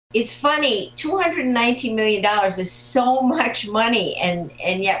it's funny, $219 million is so much money, and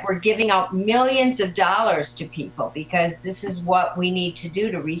yet we're giving out millions of dollars to people because this is what we need to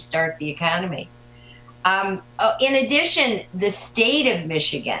do to restart the economy. In addition, the state of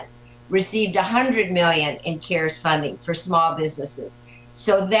Michigan received $100 million in CARES funding for small businesses.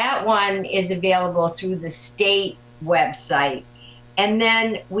 So that one is available through the state website. And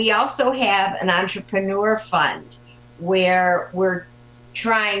then we also have an entrepreneur fund where we're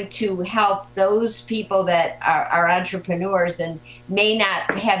trying to help those people that are entrepreneurs and may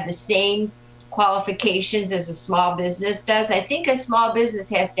not have the same qualifications as a small business does. I think a small business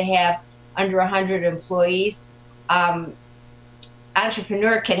has to have under 100 employees.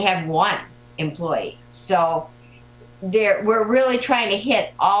 Entrepreneur can have 1 employee. So we're really trying to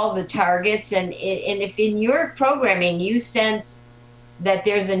hit all the targets. And if in your programming you sense that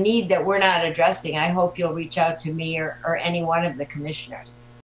there's a need that we're not addressing, I hope you'll reach out to me or any one of the commissioners.